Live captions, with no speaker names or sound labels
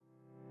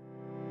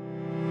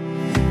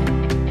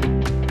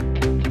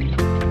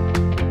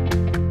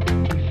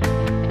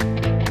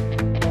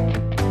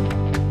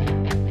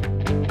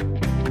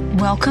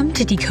Welcome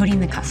to Decoding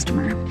the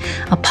Customer,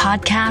 a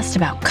podcast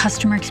about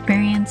customer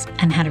experience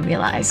and how to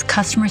realize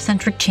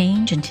customer-centric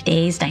change in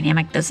today's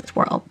dynamic business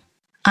world.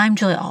 I'm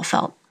Julia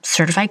Ahlfeldt,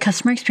 certified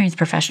customer experience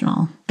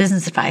professional,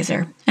 business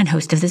advisor, and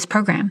host of this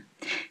program.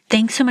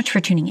 Thanks so much for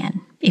tuning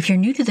in. If you're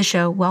new to the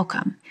show,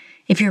 welcome.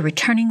 If you're a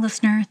returning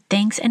listener,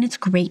 thanks, and it's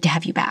great to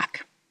have you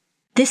back.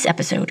 This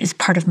episode is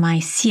part of my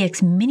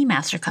CX mini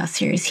masterclass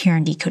series here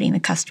on Decoding the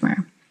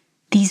Customer.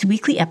 These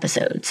weekly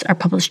episodes are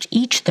published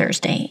each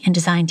Thursday and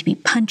designed to be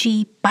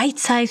punchy,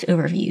 bite-sized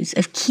overviews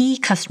of key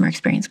customer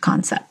experience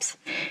concepts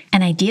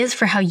and ideas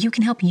for how you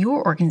can help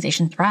your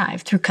organization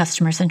thrive through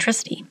customer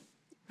centricity.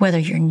 Whether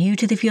you're new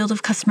to the field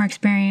of customer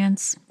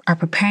experience, are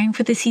preparing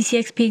for the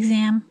CCXP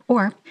exam,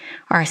 or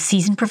are a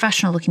seasoned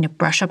professional looking to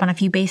brush up on a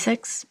few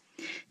basics,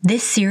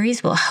 this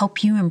series will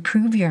help you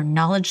improve your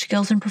knowledge,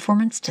 skills, and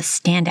performance to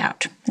stand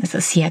out as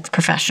a CX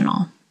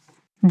professional.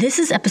 This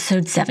is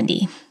episode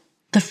 70.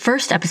 The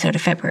first episode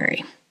of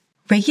February.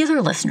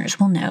 Regular listeners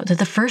will know that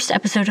the first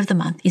episode of the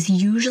month is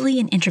usually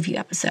an interview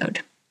episode,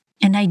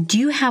 and I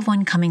do have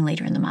one coming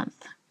later in the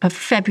month. But for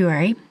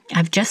February,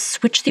 I've just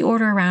switched the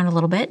order around a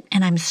little bit,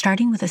 and I'm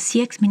starting with a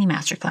CX mini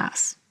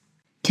masterclass.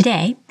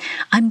 Today,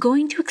 I'm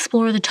going to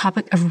explore the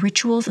topic of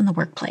rituals in the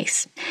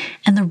workplace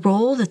and the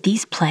role that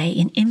these play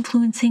in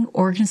influencing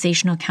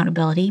organizational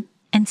accountability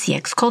and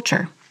CX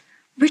culture.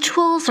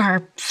 Rituals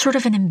are sort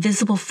of an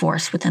invisible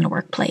force within a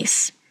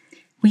workplace.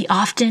 We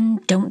often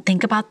don't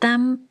think about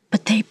them,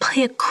 but they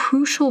play a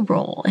crucial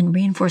role in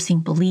reinforcing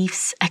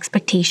beliefs,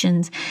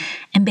 expectations,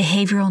 and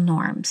behavioral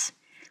norms,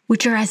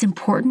 which are as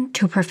important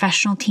to a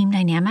professional team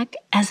dynamic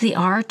as they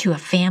are to a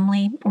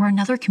family or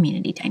another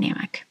community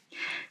dynamic.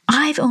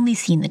 I've only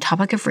seen the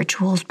topic of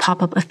rituals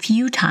pop up a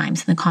few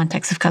times in the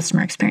context of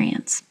customer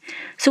experience,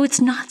 so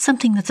it's not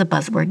something that's a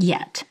buzzword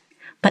yet.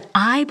 But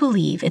I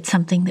believe it's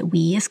something that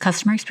we as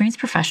customer experience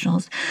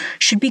professionals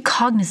should be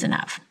cognizant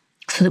of,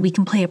 so that we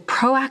can play a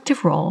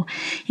proactive role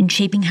in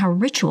shaping how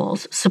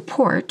rituals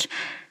support,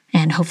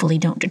 and hopefully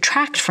don't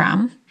detract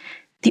from,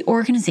 the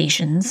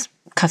organization's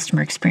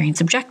customer experience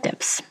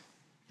objectives.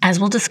 As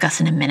we'll discuss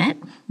in a minute,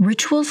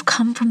 rituals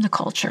come from the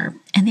culture,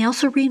 and they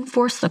also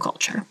reinforce the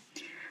culture.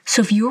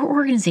 So if your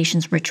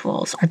organization's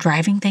rituals are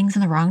driving things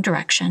in the wrong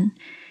direction,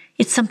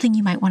 it's something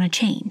you might want to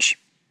change.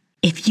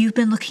 If you've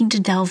been looking to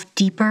delve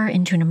deeper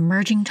into an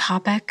emerging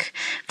topic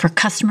for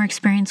customer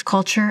experience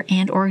culture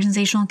and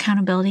organizational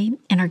accountability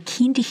and are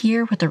keen to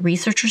hear what the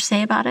researchers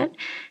say about it,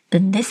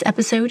 then this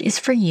episode is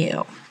for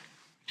you.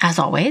 As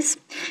always,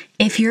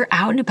 if you're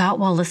out and about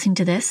while listening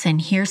to this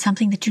and hear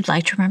something that you'd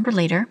like to remember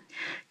later,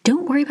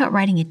 don't worry about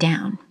writing it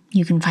down.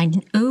 You can find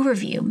an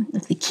overview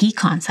of the key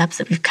concepts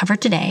that we've covered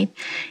today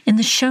in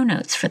the show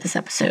notes for this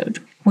episode,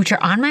 which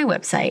are on my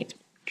website,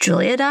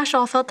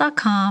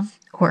 julia-ahlfeldt.com,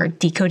 or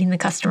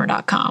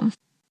decodingthecustomer.com.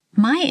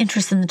 My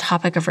interest in the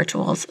topic of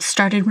rituals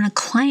started when a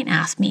client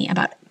asked me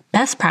about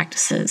best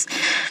practices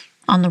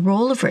on the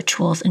role of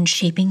rituals in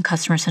shaping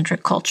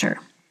customer-centric culture.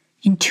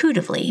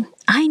 Intuitively,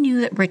 I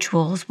knew that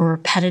rituals were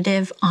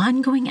repetitive,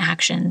 ongoing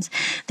actions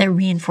that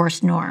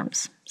reinforced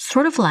norms,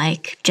 sort of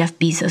like Jeff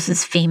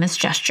Bezos' famous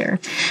gesture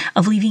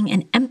of leaving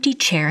an empty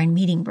chair in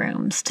meeting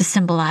rooms to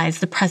symbolize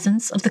the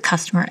presence of the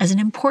customer as an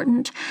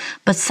important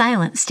but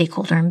silent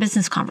stakeholder in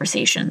business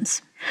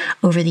conversations.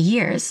 Over the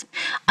years,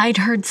 I'd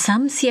heard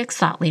some CX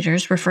thought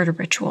leaders refer to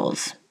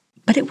rituals,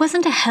 but it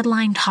wasn't a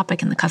headline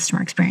topic in the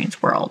customer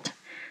experience world.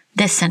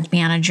 This sent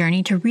me on a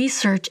journey to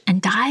research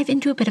and dive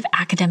into a bit of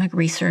academic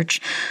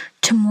research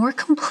to more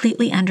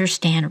completely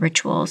understand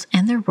rituals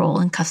and their role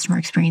in customer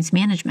experience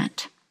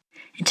management.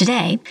 And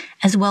today,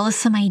 as well as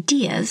some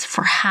ideas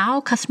for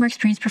how customer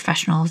experience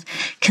professionals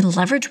can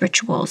leverage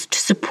rituals to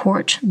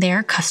support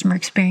their customer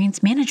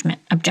experience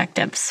management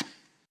objectives.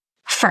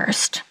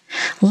 First,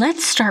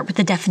 let's start with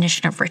the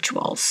definition of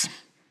rituals.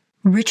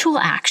 Ritual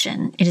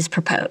action, it is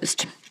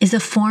proposed, is a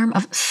form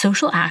of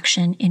social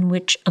action in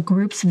which a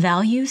group's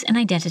values and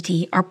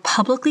identity are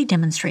publicly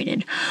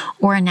demonstrated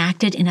or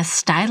enacted in a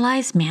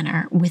stylized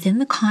manner within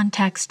the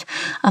context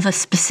of a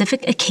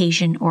specific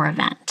occasion or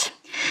event.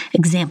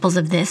 Examples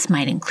of this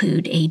might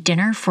include a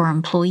dinner for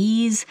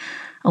employees,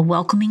 a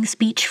welcoming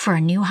speech for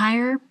a new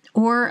hire,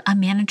 or a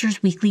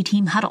manager's weekly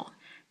team huddle.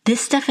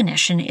 This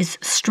definition is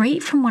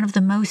straight from one of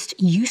the most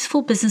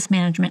useful business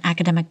management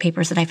academic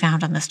papers that I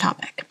found on this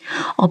topic.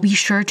 I'll be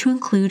sure to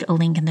include a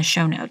link in the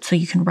show notes so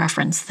you can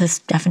reference this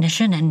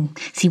definition and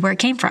see where it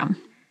came from.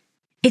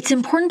 It's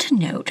important to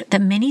note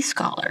that many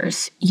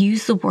scholars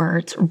use the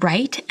words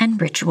rite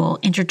and ritual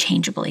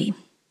interchangeably.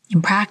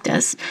 In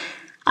practice,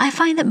 I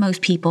find that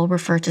most people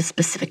refer to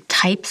specific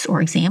types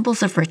or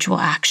examples of ritual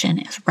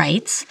action as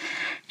rites,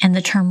 and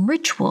the term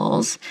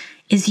rituals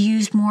is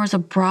used more as a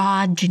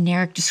broad,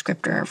 generic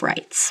descriptor of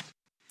rites.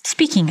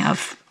 Speaking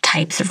of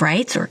types of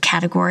rites or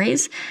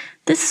categories,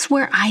 this is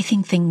where I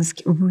think things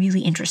get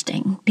really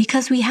interesting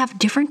because we have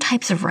different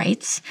types of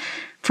rites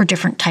for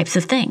different types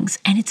of things,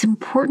 and it's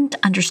important to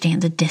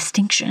understand the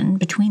distinction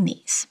between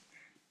these.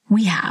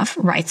 We have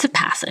rites of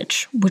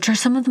passage, which are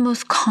some of the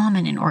most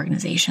common in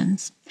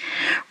organizations.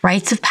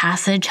 Rites of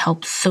passage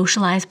help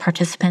socialize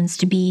participants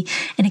to be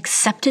an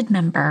accepted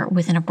member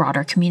within a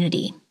broader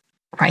community.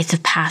 Rites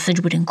of passage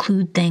would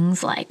include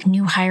things like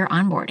new hire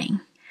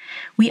onboarding.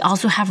 We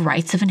also have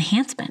rites of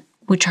enhancement,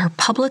 which are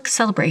public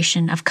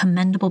celebration of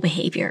commendable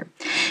behavior,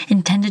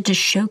 intended to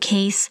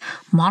showcase,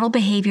 model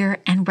behavior,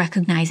 and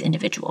recognize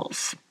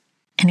individuals.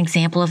 An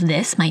example of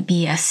this might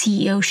be a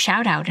CEO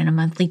shout-out in a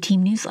monthly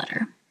team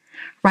newsletter.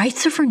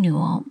 Rites of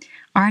renewal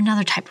are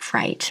another type of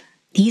rite.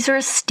 These are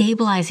a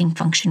stabilizing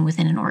function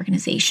within an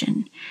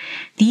organization.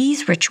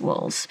 These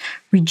rituals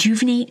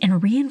rejuvenate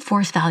and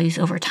reinforce values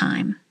over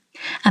time.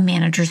 A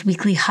manager's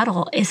weekly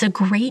huddle is a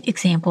great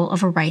example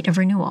of a rite of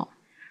renewal.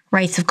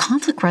 Rites of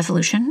conflict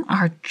resolution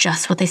are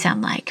just what they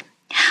sound like,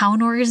 how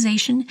an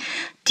organization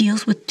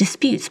deals with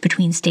disputes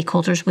between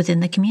stakeholders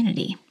within the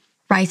community.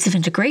 Rites of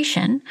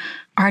integration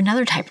are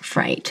another type of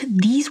rite.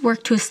 These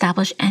work to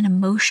establish an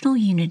emotional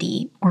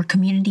unity or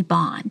community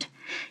bond.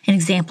 An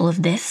example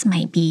of this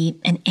might be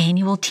an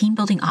annual team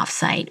building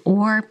offsite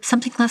or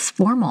something less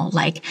formal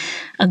like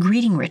a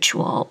greeting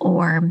ritual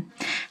or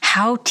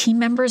how team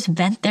members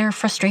vent their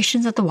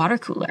frustrations at the water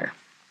cooler.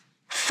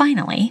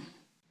 Finally,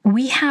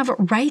 we have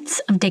rites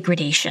of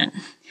degradation,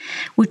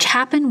 which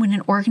happen when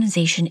an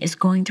organization is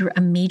going through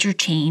a major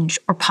change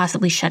or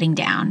possibly shutting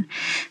down.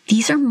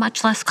 These are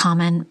much less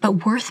common,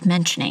 but worth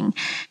mentioning,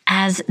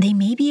 as they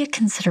may be a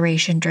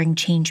consideration during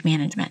change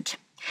management.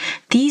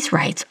 These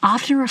rites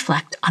often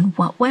reflect on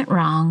what went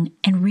wrong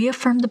and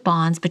reaffirm the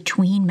bonds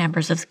between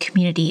members of the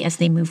community as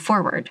they move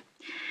forward.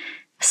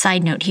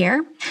 Side note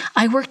here,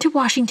 I worked at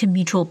Washington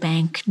Mutual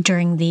Bank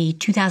during the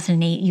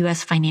 2008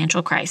 U.S.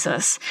 financial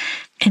crisis.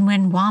 And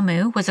when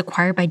WAMU was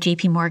acquired by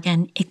JP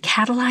Morgan, it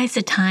catalyzed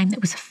a time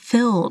that was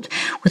filled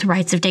with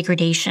rites of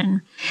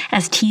degradation.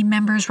 As team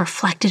members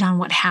reflected on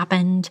what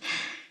happened,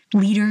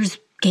 leaders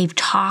gave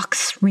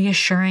talks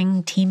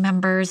reassuring team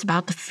members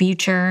about the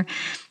future,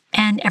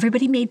 and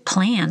everybody made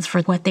plans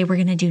for what they were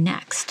going to do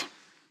next.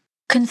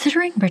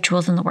 Considering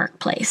rituals in the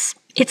workplace,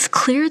 it's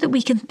clear that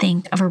we can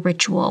think of a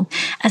ritual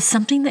as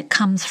something that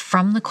comes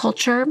from the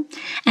culture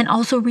and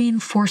also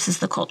reinforces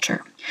the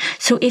culture.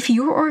 So if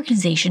your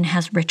organization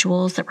has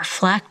rituals that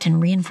reflect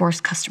and reinforce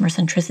customer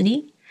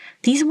centricity,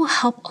 these will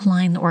help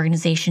align the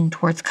organization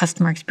towards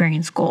customer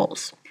experience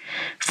goals.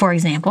 For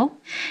example,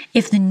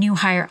 if the new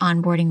hire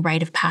onboarding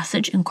rite of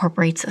passage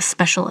incorporates a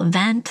special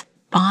event,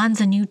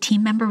 bonds a new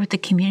team member with the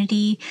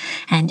community,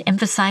 and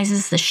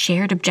emphasizes the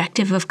shared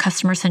objective of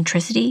customer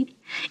centricity,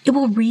 it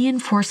will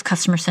reinforce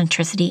customer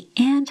centricity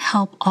and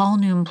help all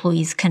new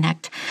employees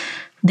connect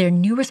their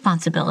new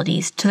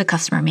responsibilities to the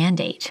customer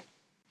mandate.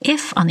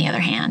 If, on the other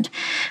hand,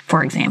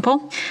 for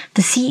example,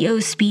 the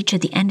CEO's speech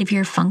at the end of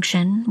year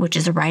function, which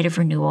is a rite of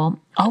renewal,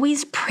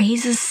 always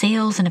praises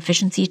sales and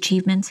efficiency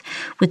achievements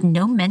with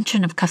no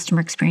mention of customer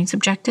experience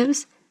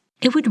objectives,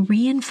 it would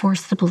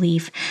reinforce the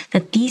belief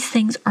that these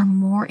things are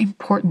more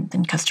important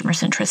than customer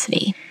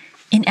centricity.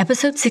 In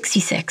episode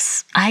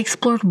 66, I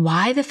explored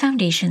why the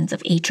foundations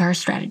of HR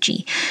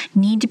strategy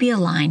need to be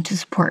aligned to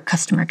support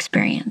customer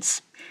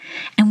experience.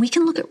 And we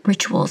can look at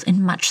rituals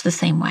in much the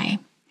same way.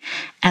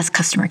 As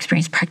customer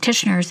experience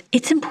practitioners,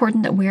 it's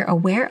important that we're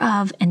aware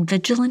of and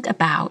vigilant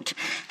about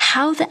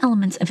how the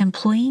elements of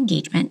employee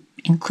engagement,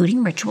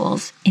 including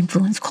rituals,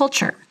 influence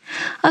culture.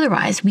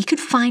 Otherwise, we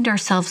could find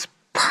ourselves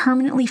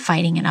permanently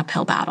fighting an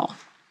uphill battle.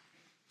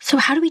 So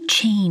how do we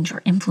change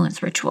or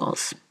influence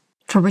rituals?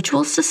 For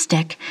rituals to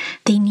stick,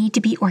 they need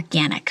to be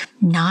organic,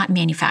 not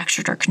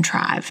manufactured or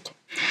contrived.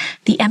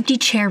 The empty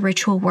chair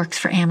ritual works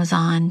for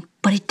Amazon,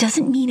 but it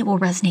doesn't mean it will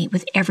resonate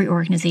with every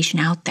organization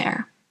out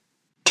there.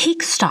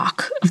 Take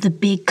stock of the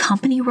big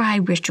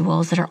company-wide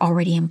rituals that are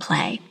already in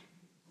play.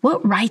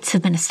 What rights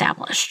have been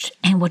established,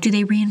 and what do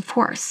they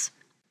reinforce?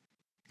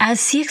 As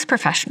CX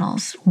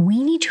professionals,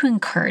 we need to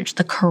encourage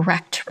the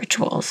correct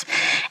rituals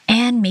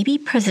and maybe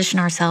position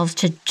ourselves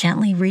to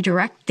gently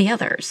redirect the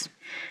others.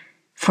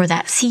 For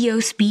that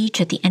CEO speech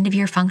at the end of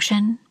year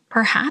function,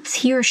 perhaps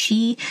he or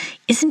she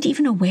isn't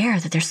even aware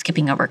that they're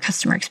skipping over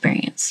customer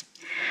experience.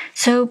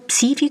 So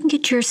see if you can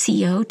get your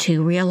CEO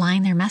to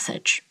realign their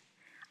message.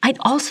 I'd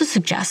also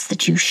suggest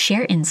that you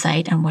share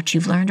insight on what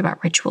you've learned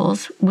about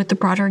rituals with the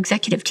broader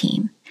executive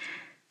team.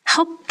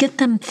 Help get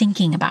them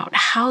thinking about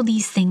how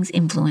these things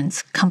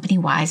influence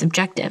company-wide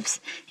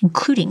objectives,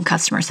 including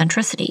customer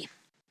centricity.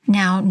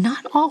 Now,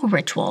 not all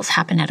rituals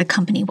happen at a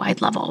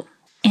company-wide level,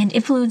 and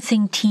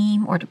influencing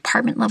team or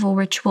department-level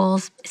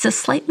rituals is a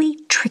slightly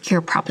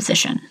trickier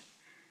proposition.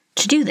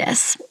 To do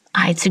this,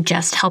 I'd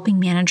suggest helping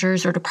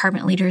managers or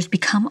department leaders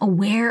become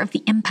aware of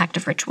the impact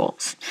of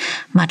rituals,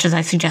 much as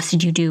I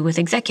suggested you do with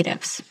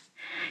executives.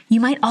 You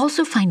might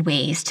also find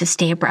ways to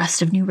stay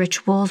abreast of new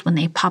rituals when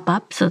they pop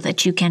up so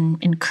that you can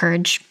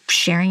encourage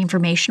sharing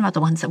information about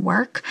the ones that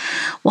work,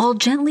 while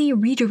gently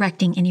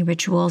redirecting any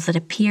rituals that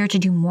appear to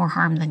do more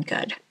harm than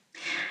good.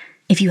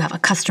 If you have a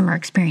customer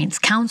experience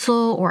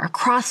council or a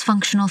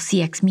cross-functional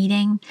CX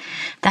meeting,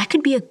 that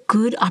could be a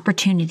good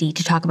opportunity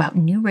to talk about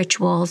new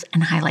rituals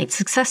and highlight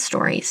success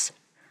stories.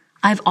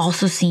 I've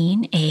also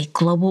seen a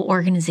global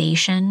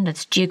organization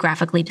that's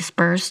geographically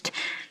dispersed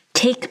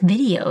take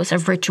videos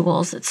of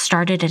rituals that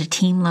started at a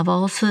team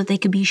level so that they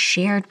could be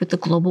shared with the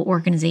global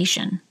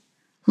organization.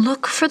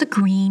 Look for the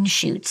green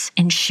shoots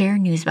and share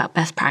news about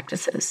best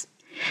practices.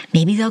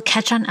 Maybe they'll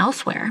catch on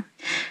elsewhere.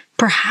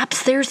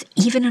 Perhaps there's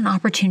even an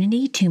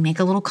opportunity to make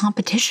a little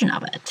competition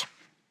of it.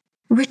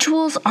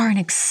 Rituals are an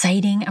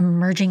exciting,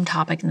 emerging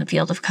topic in the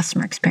field of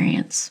customer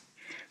experience.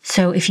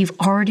 So if you've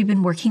already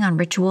been working on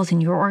rituals in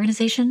your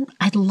organization,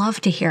 I'd love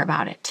to hear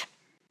about it.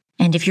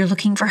 And if you're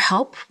looking for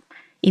help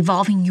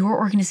evolving your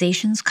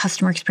organization's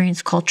customer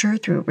experience culture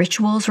through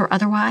rituals or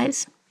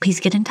otherwise, please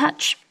get in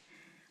touch.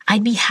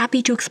 I'd be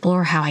happy to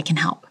explore how I can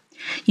help.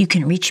 You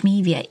can reach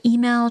me via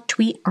email,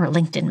 tweet, or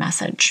LinkedIn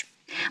message.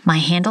 My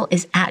handle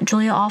is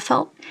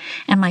 @JuliaAllfeldt,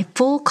 and my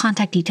full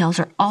contact details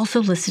are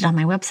also listed on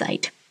my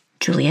website,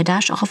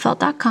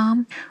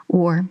 julia-allfeldt.com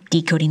or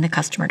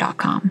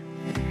decodingthecustomer.com.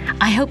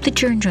 I hope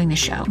that you're enjoying the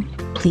show.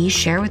 Please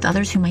share with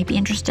others who might be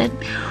interested,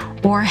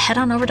 or head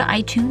on over to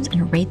iTunes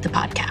and rate the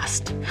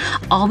podcast.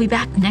 I'll be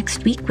back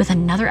next week with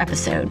another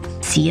episode.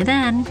 See you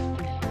then.